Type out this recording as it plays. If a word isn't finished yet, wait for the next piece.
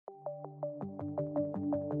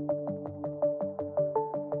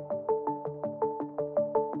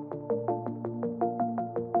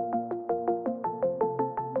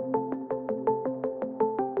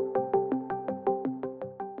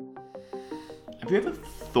Have you ever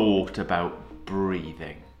thought about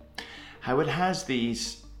breathing? How it has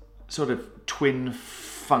these sort of twin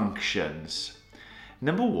functions.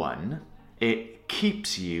 Number one, it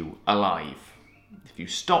keeps you alive. If you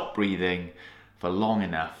stop breathing for long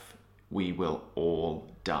enough, we will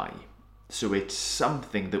all die. So it's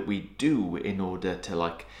something that we do in order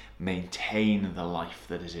to maintain the life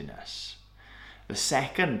that is in us. The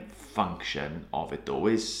second function of it though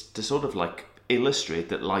is to sort of illustrate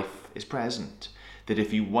that life is present. That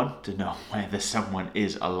if you want to know whether someone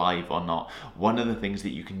is alive or not, one of the things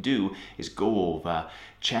that you can do is go over,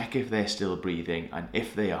 check if they're still breathing, and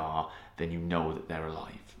if they are, then you know that they're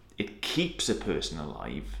alive. It keeps a person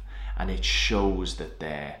alive, and it shows that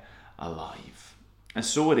they're alive. And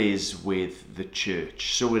so it is with the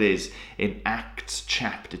church. So it is in Acts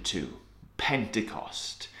chapter 2,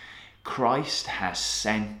 Pentecost. Christ has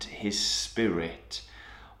sent his Spirit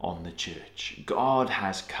on the church. God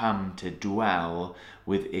has come to dwell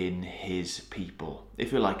within his people.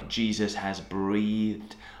 If you like, Jesus has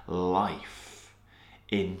breathed life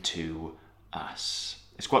into us.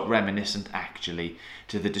 It's quite reminiscent actually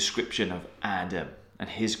to the description of Adam and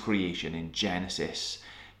his creation in Genesis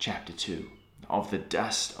chapter 2. Of the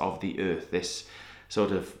dust of the earth, this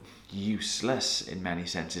sort of useless in many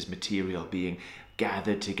senses material being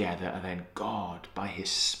gathered together, and then God by his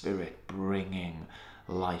Spirit bringing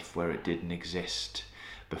life where it didn't exist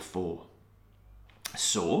before.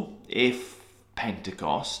 So if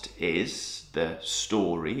Pentecost is the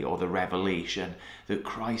story or the revelation that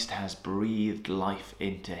Christ has breathed life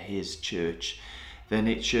into his church, then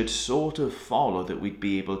it should sort of follow that we'd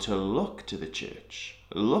be able to look at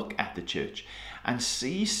the church and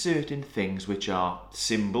see certain things which are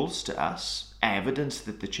symbols to us, evidence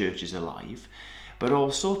that the church is alive, but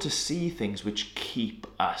also to see things which keep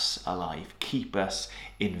us alive, keep us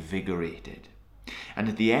invigorated. And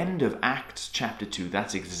at the end of Acts chapter 2,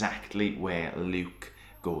 that's exactly where Luke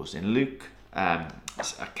goes. In Luke's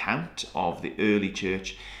account of the early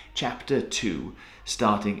church, chapter 2,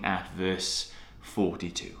 starting at verse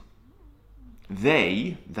 42.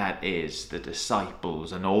 They, that is, the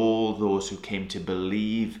disciples and all those who came to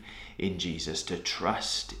believe in Jesus, to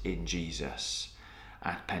trust in Jesus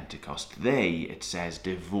at Pentecost, they, it says,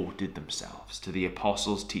 devoted themselves to the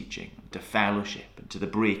apostles' teaching, to fellowship, and to the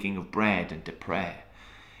breaking of bread and to prayer.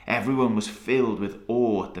 Everyone was filled with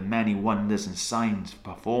awe at the many wonders and signs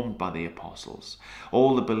performed by the apostles.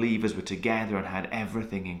 All the believers were together and had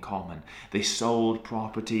everything in common. They sold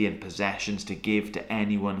property and possessions to give to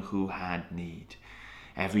anyone who had need.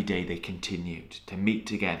 Every day they continued to meet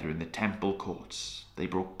together in the temple courts. They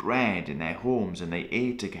broke bread in their homes and they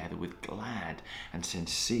ate together with glad and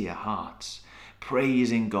sincere hearts,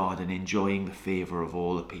 praising God and enjoying the favour of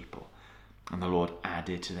all the people. And the Lord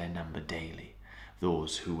added to their number daily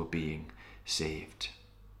those who were being saved.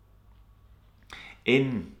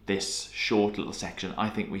 In this short little section, I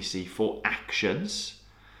think we see 4 actions,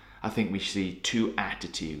 I think we see 2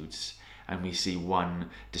 attitudes, and we see 1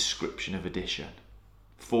 description of addition.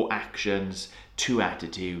 4 actions, 2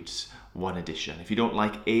 attitudes, 1 addition. If you don't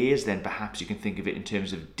like A's, then perhaps you can think of it in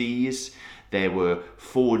terms of D's. There were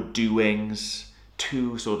 4 doings,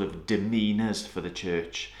 2 sort of demeanours for the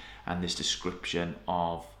church, and this description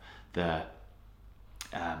of the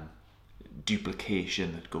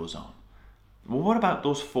duplication that goes on. Well, what about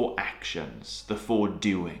those 4 actions, the 4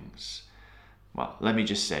 doings? Well, let me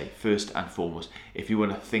just say, first and foremost, if you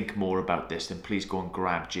want to think more about this, then please go and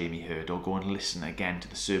grab Jamie Hurd or go and listen again to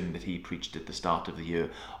the sermon that he preached at the start of the year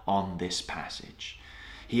on this passage.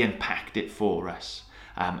 He unpacked it for us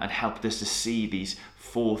and helped us to see these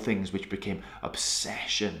 4 things which became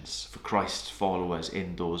obsessions for Christ's followers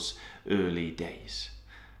in those early days.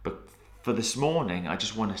 But for this morning, I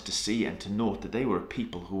just want us to see and to note that they were a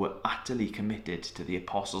people who were utterly committed to the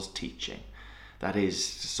apostles' teaching. That is,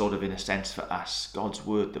 sort of in a sense for us, God's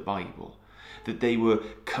word, the Bible. That they were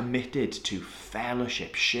committed to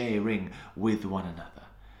fellowship, sharing with one another.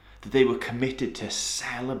 That they were committed to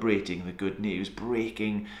celebrating the good news,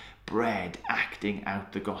 breaking bread, acting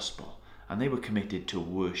out the gospel. And they were committed to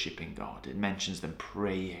worshipping God. It mentions them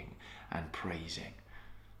praying and praising.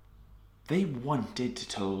 They wanted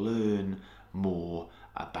to learn more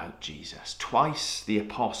about Jesus. Twice the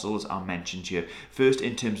apostles are mentioned here. First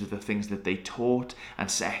in terms of the things that they taught,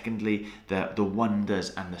 and secondly the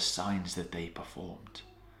wonders and the signs that they performed.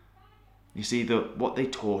 You see, what they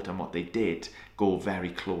taught and what they did go very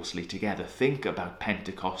closely together. Think about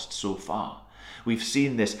Pentecost so far. We've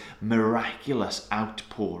seen this miraculous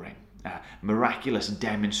outpouring, miraculous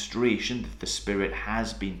demonstration that the Spirit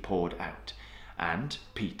has been poured out. And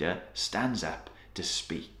Peter stands up to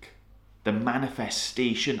speak. the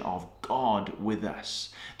manifestation of God with us,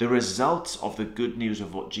 the results of the good news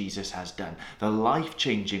of what Jesus has done, the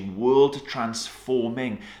life-changing,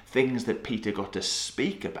 world-transforming things that Peter got to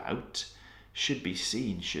speak about should be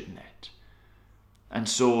seen, shouldn't it? And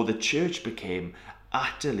so the church became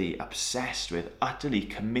utterly obsessed with, utterly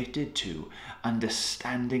committed to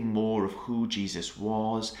understanding more of who Jesus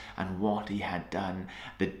was and what he had done,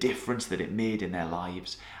 the difference that it made in their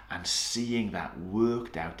lives, and seeing that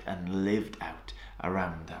worked out and lived out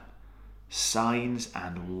around them. Signs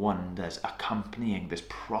and wonders accompanying this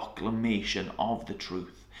proclamation of the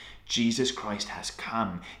truth. Jesus Christ has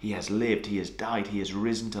come, he has lived, he has died, he has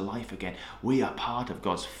risen to life again. We are part of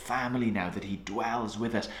God's family now, that he dwells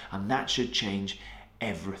with us, and that should change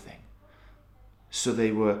everything. So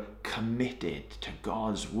they were committed to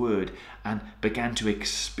God's word and began to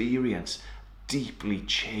experience deeply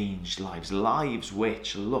changed lives, lives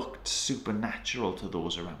which looked supernatural to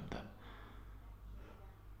those around them.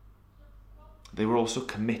 They were also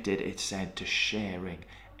committed, it said, to sharing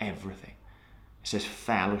everything. It says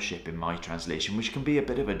fellowship in my translation, which can be a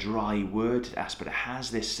bit of a dry word to us, but it has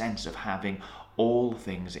this sense of having all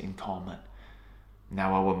things in common.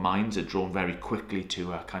 Now our minds are drawn very quickly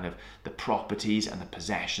to kind of the properties and the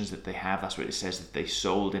possessions that they have. That's what it says, that they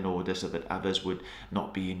sold in order so that others would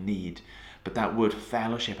not be in need. But that word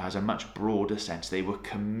fellowship has a much broader sense. They were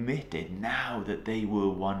committed now that they were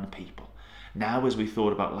one people. Now, as we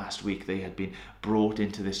thought about last week, they had been brought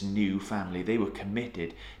into this new family. They were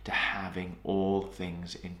committed to having all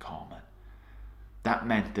things in common. That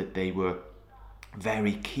meant that they were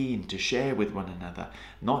very keen to share with one another,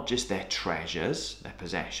 not just their treasures, their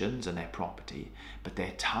possessions and their property, but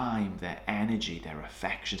their time, their energy, their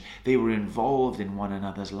affections. They were involved in one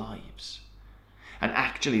another's lives. And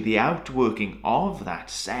actually the outworking of that,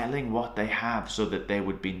 selling what they have so that there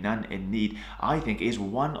would be none in need, I think is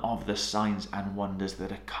one of the signs and wonders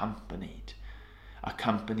that accompanied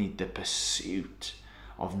the pursuit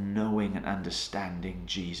of knowing and understanding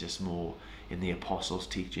Jesus more in the apostles'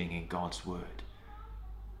 teaching in God's word.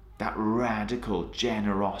 That radical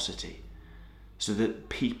generosity, so that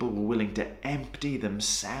people were willing to empty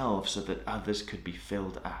themselves so that others could be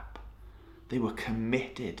filled up. They were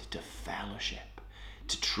committed to fellowship,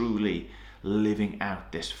 to truly living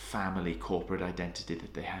out this family corporate identity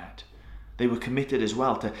that they had. They were committed as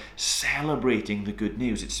well to celebrating the good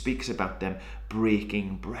news. It speaks about them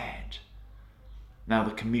breaking bread. Now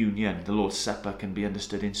the communion, the Lord's Supper, can be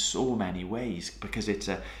understood in so many ways because it's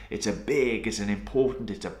an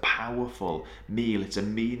important, it's a powerful meal. It's a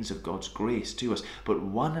means of God's grace to us. But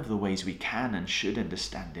one of the ways we can and should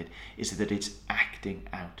understand it is that it's acting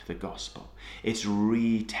out the gospel. It's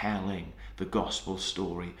retelling the gospel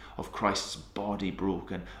story of Christ's body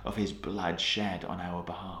broken, of his blood shed on our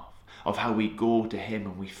behalf, of how we go to him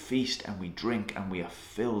and we feast and we drink and we are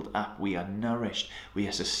filled up, we are nourished, we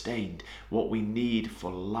are sustained. What we need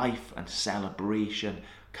for life and celebration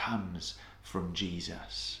comes from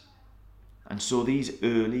Jesus. And so these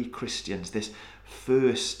early Christians, this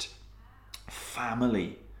first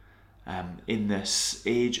family in this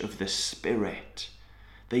age of the Spirit,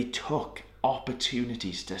 they took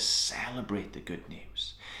opportunities to celebrate the good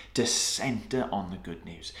news, to center on the good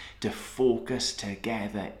news, to focus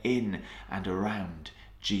together in and around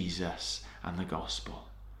Jesus and the gospel.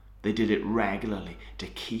 They did it regularly to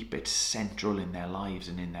keep it central in their lives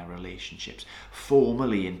and in their relationships,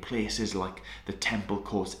 formally in places like the temple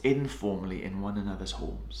courts, informally in one another's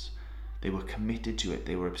homes. They were committed to it,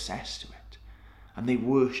 they were obsessed to it, and they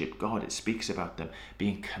worshipped God. It speaks about them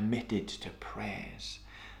being committed to prayers.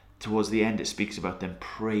 Towards the end, it speaks about them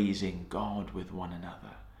praising God with one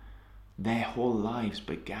another. Their whole lives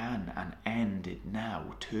began and ended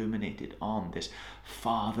now, terminated on this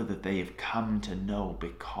Father that they have come to know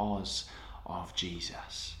because of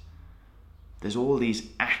Jesus. There's all these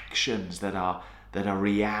actions that are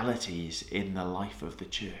realities in the life of the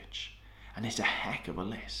church. And it's a heck of a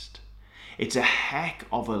list. It's a heck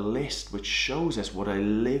of a list which shows us what a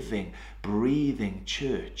living, breathing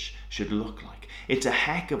church should look like. It's a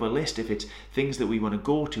heck of a list if it's things that we want to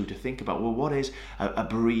go to think about, well, what is a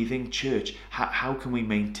breathing church? How can we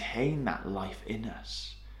maintain that life in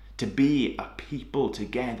us? To be a people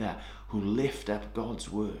together who lift up God's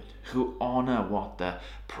word, who honor what the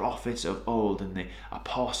prophets of old and the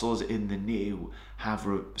apostles in the new have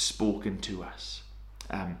spoken to us.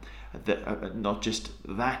 Not just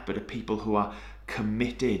that, but a people who are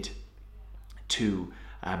committed to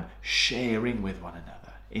sharing with one another,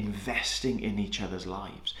 investing in each other's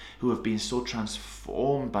lives, who have been so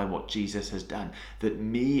transformed by what Jesus has done that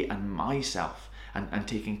me and myself and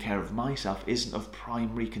taking care of myself isn't of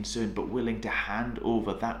primary concern, but willing to hand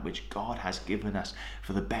over that which God has given us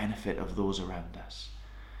for the benefit of those around us.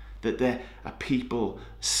 That there are people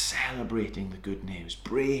celebrating the good news,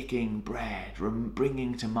 breaking bread,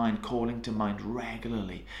 bringing to mind, calling to mind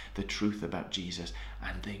regularly the truth about Jesus,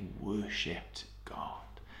 and they worshipped God.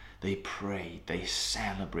 They prayed, they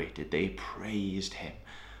celebrated, they praised him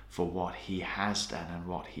for what he has done and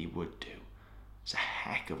what he would do. It's a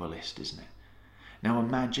heck of a list, isn't it? Now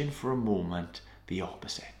imagine for a moment the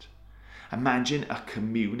opposite. Imagine a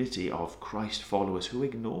community of Christ followers who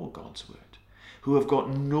ignore God's word, who have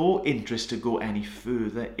got no interest to go any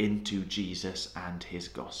further into Jesus and his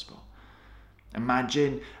gospel.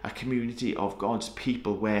 Imagine a community of God's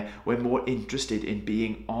people where we're more interested in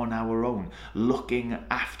being on our own, looking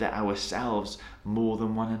after ourselves more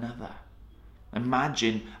than one another.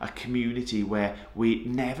 Imagine a community where we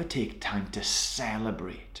never take time to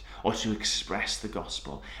celebrate or to express the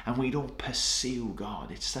gospel, and we don't pursue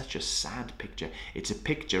God. It's such a sad picture. It's a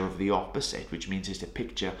picture of the opposite, which means it's a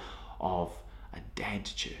picture of a dead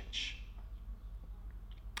church.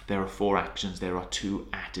 There are 4 actions, there are 2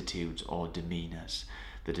 attitudes or demeanours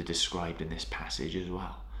that are described in this passage as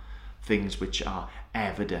well. Things which are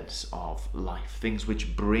evidence of life, things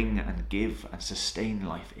which bring and give and sustain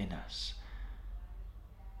life in us.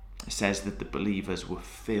 It says that the believers were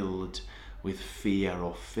filled with fear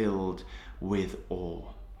or filled with awe.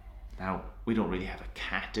 Now, we don't really have a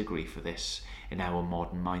category for this in our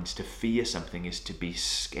modern minds. To fear something is to be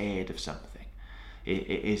scared of something.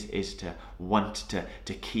 It is to want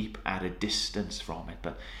to keep at a distance from it.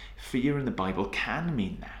 But fear in the Bible can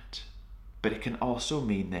mean that. But it can also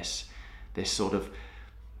mean this sort of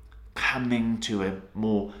coming to a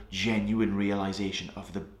more genuine realization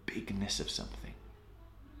of the bigness of something,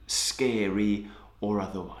 scary or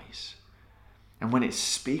otherwise. And when it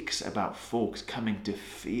speaks about folks coming to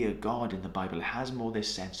fear God in the Bible, it has more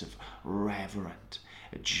this sense of reverent,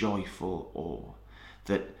 a joyful awe,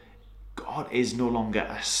 that God is no longer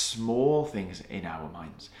a small thing in our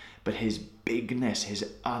minds, but his bigness,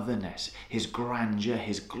 his otherness, his grandeur,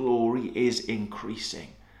 his glory is increasing.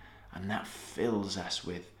 And that fills us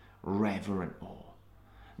with reverent awe.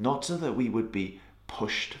 Not so that we would be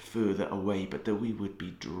pushed further away, but that we would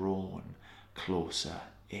be drawn closer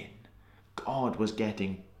in. God was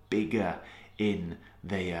getting bigger in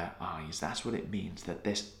their eyes. That's what it means, that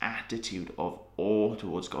this attitude of awe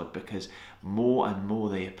towards God, because more and more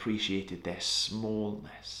they appreciated their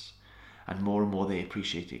smallness, and more they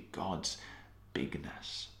appreciated God's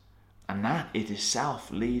bigness. And that it itself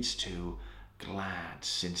leads to glad,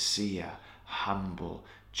 sincere, humble,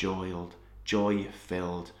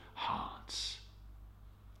 joy-filled hearts.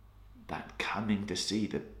 That coming to see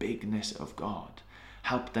the bigness of God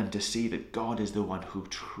helped them to see that God is the one who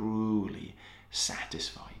truly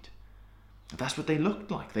satisfied. That's what they looked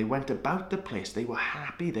like. They went about the place. They were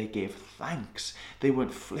happy. They gave thanks. They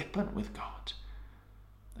weren't flippant with God.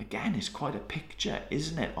 Again, it's quite a picture,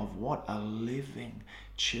 isn't it, of what a living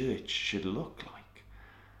church should look like,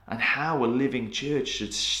 and how a living church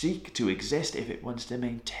should seek to exist if it wants to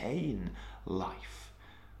maintain life.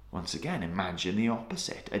 Once again, imagine the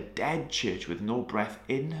opposite. A dead church with no breath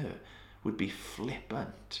in her would be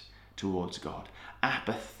flippant towards God,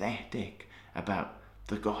 apathetic about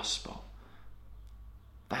the gospel.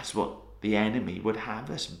 That's what the enemy would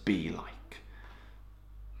have us be like.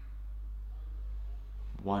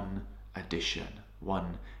 One addition,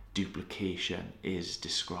 one duplication is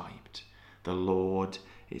described. The Lord,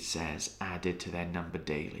 it says, added to their number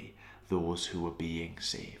daily those who were being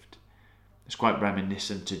saved. It's quite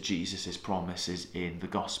reminiscent to Jesus' promises in the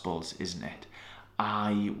Gospels, isn't it?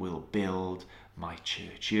 I will build my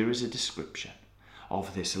church. Here is a description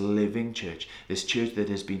of this living church, this church that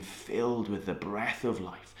has been filled with the breath of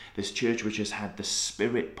life, this church which has had the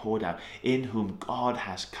Spirit poured out, in whom God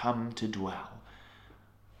has come to dwell.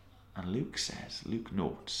 And Luke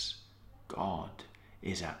notes, God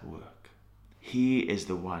is at work. He is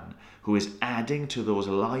the one who is adding to those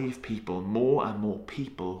live people more and more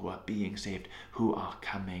people who are being saved, who are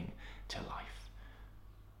coming to life.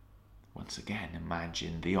 Once again,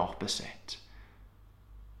 imagine the opposite.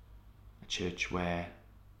 A church where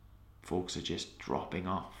folks are just dropping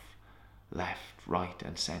off, left, right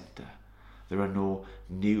and centre. There are no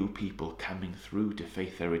new people coming through to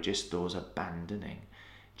faith. There are just those abandoning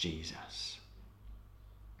Jesus.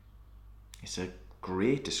 It's a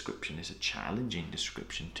great description. It's a challenging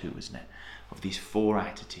description too, isn't it? Of these 4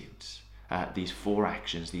 attitudes, these 4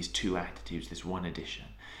 actions, these 2 attitudes, this 1 addition,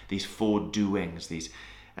 these 4 doings, these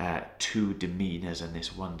 2 demeanours, and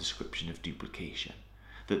this 1 description of duplication.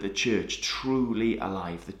 that the church truly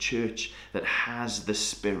alive, the church that has the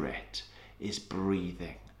Spirit, is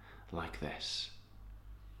breathing like this.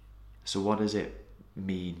 So what does it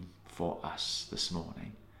mean for us this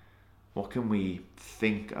morning? What can we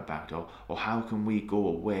think about, or how can we go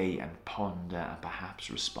away and ponder and perhaps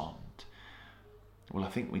respond? Well, I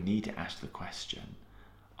think we need to ask the question,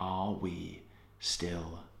 are we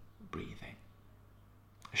still breathing?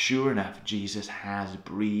 Sure enough, Jesus has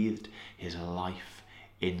breathed his life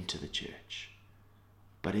into the church.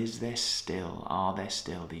 But are there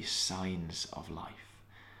still these signs of life?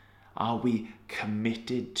 Are we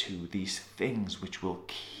committed to these things which will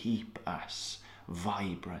keep us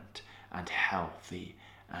vibrant and healthy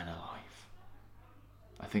and alive?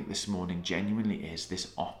 I think this morning genuinely is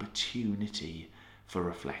this opportunity for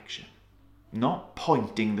reflection. Not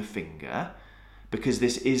pointing the finger, because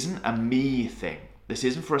this isn't a me thing. This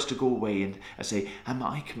isn't for us to go away and say, am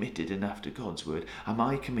I committed enough to God's word? Am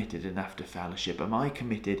I committed enough to fellowship? Am I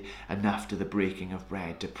committed enough to the breaking of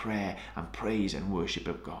bread, to prayer and praise and worship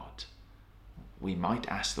of God? We might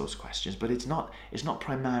ask those questions, but it's not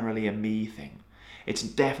primarily a me thing. It's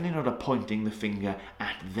definitely not a pointing the finger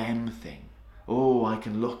at them thing. Oh, I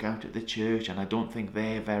can look out at the church and I don't think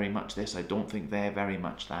they're very much this, I don't think they're very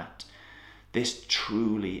much that. This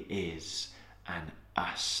truly is an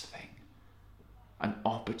us thing. An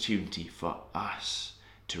opportunity for us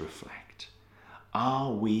to reflect.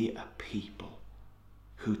 Are we a people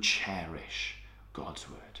who cherish God's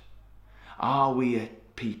word? Are we a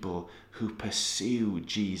people who pursue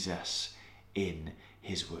Jesus in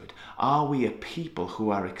his word? Are we a people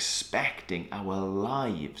who are expecting our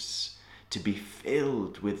lives to be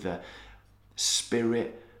filled with the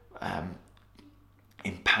Spirit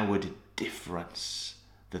empowered difference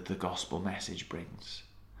that the gospel message brings?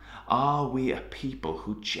 Are we a people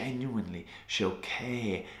who genuinely show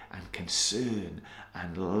care and concern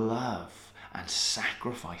and love and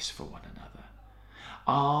sacrifice for one another?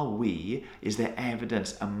 Is there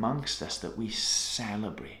evidence amongst us that we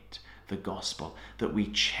celebrate the gospel, that we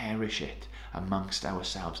cherish it amongst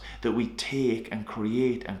ourselves, that we take and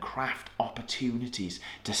create and craft opportunities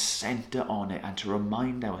to centre on it and to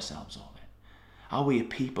remind ourselves of it? Are we a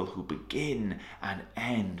people who begin and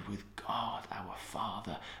end with God, our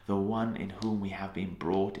Father, the one in whom we have been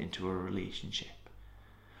brought into a relationship?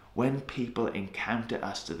 When people encounter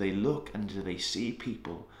us, do they look and do they see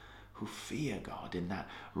people who fear God in that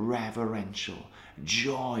reverential,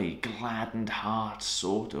 joy, gladdened heart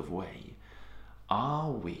sort of way?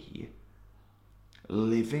 Are we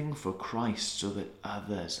living for Christ so that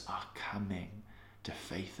others are coming to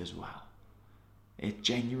faith as well? It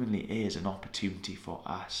genuinely is an opportunity for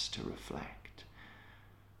us to reflect.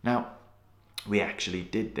 Now, we actually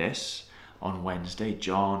did this on Wednesday,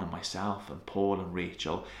 John and myself and Paul and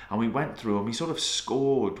Rachel, and we went through and we sort of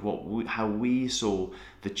scored how we saw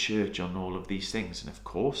the church on all of these things. And of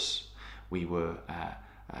course, we were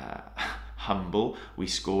humble. We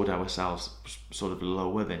scored ourselves sort of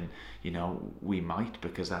lower than we might,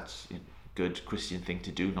 because that's a good Christian thing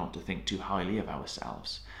to do, not to think too highly of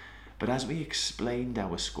ourselves. But as we explained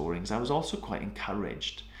our scorings, I was also quite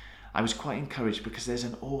encouraged. I was quite encouraged because there's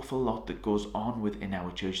an awful lot that goes on within our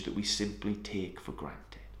church that we simply take for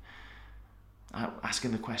granted.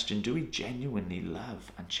 Asking the question, do we genuinely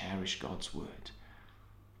love and cherish God's word?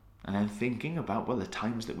 And then thinking about, the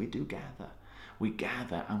times that we do gather. We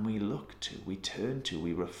gather and we look to, we turn to,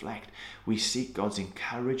 we reflect. We seek God's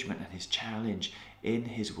encouragement and his challenge in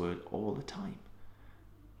his word all the time.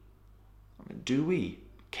 Do we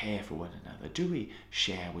care for one another? Do we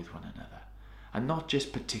share with one another? And not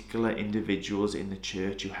just particular individuals in the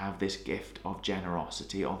church who have this gift of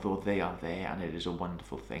generosity, although they are there and it is a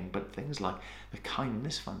wonderful thing, but things like the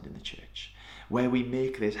kindness fund in the church, where we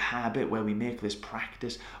make this habit, where we make this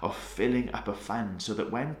practice of filling up a fund so that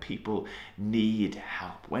when people need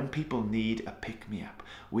help, when people need a pick-me-up,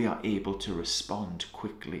 we are able to respond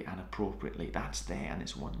quickly and appropriately. That's there and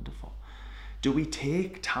it's wonderful. Do we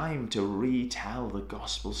take time to retell the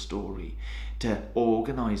gospel story, to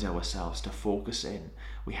organise ourselves, to focus in?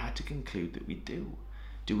 We had to conclude that we do.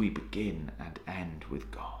 Do we begin and end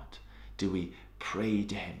with God? Do we pray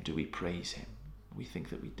to him? Do we praise him? We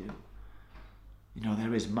think that we do.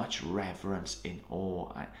 There is much reverence in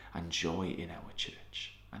awe and joy in our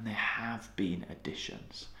church, and there have been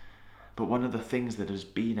additions. But one of the things that has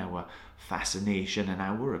been our fascination and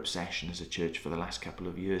our obsession as a church for the last couple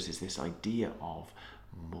of years is this idea of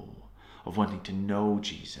more, of wanting to know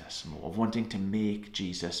Jesus more, of wanting to make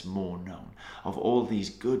Jesus more known, of all these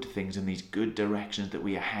good things and these good directions that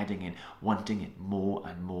we are heading in, wanting it more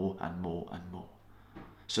and more and more and more.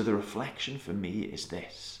 So the reflection for me is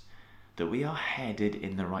this, that we are headed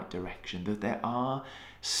in the right direction, that there are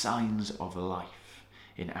signs of life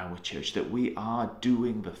in our church, that we are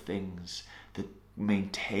doing the things that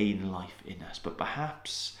maintain life in us. But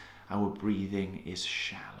perhaps our breathing is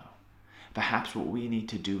shallow. Perhaps what we need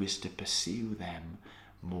to do is to pursue them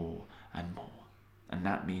more and more. And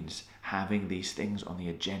that means having these things on the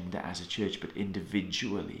agenda as a church, but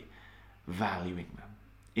individually valuing them,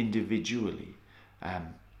 individually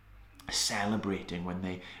celebrating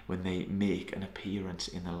when they make an appearance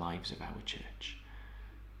in the lives of our church.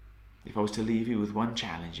 If I was to leave you with one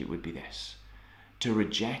challenge, it would be this: to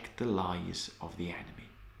reject the lies of the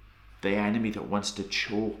enemy that wants to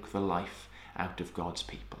choke the life out of God's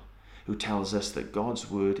people, who tells us that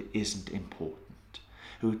God's word isn't important,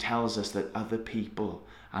 who tells us that other people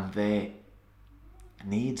and their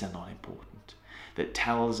needs are not important, that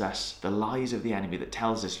tells us the lies of the enemy, that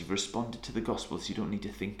tells us you've responded to the gospel so you don't need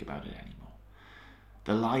to think about it anymore.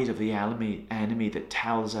 The lies of the enemy that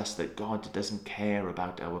tells us that God doesn't care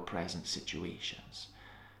about our present situations.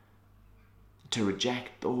 To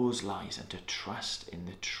reject those lies and to trust in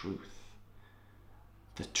the truth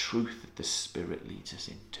that the Spirit leads us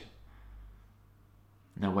into.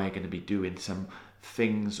 Now we're going to be doing some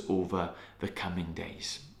things over the coming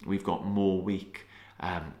days. We've got more week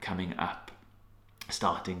coming up,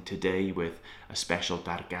 starting today with a special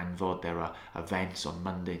Darganfod. There are events on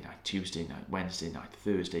Monday night, Tuesday night, Wednesday night,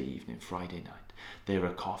 Thursday evening, Friday night. There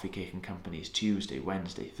are coffee cake and companies Tuesday,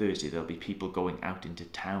 Wednesday, Thursday. There'll be people going out into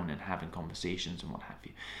town and having conversations and what have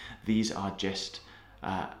you. These are just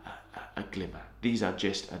a glimmer. These are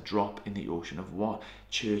just a drop in the ocean of what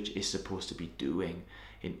church is supposed to be doing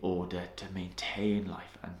in order to maintain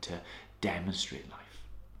life and to demonstrate life.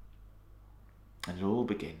 And it all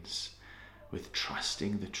begins with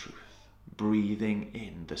trusting the truth, breathing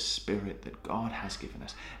in the Spirit that God has given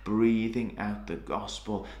us, breathing out the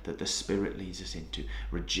gospel that the Spirit leads us into,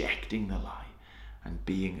 rejecting the lie, and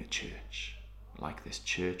being a church like this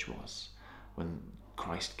church was when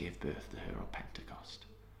Christ gave birth to her on Pentecost.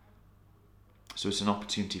 So it's an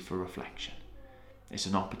opportunity for reflection. It's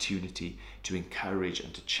an opportunity to encourage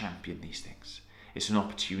and to champion these things. It's an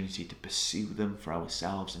opportunity to pursue them for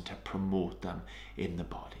ourselves and to promote them in the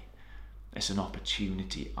body. It's an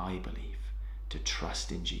opportunity, I believe, to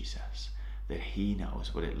trust in Jesus, that he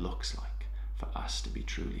knows what it looks like for us to be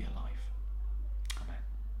truly alive.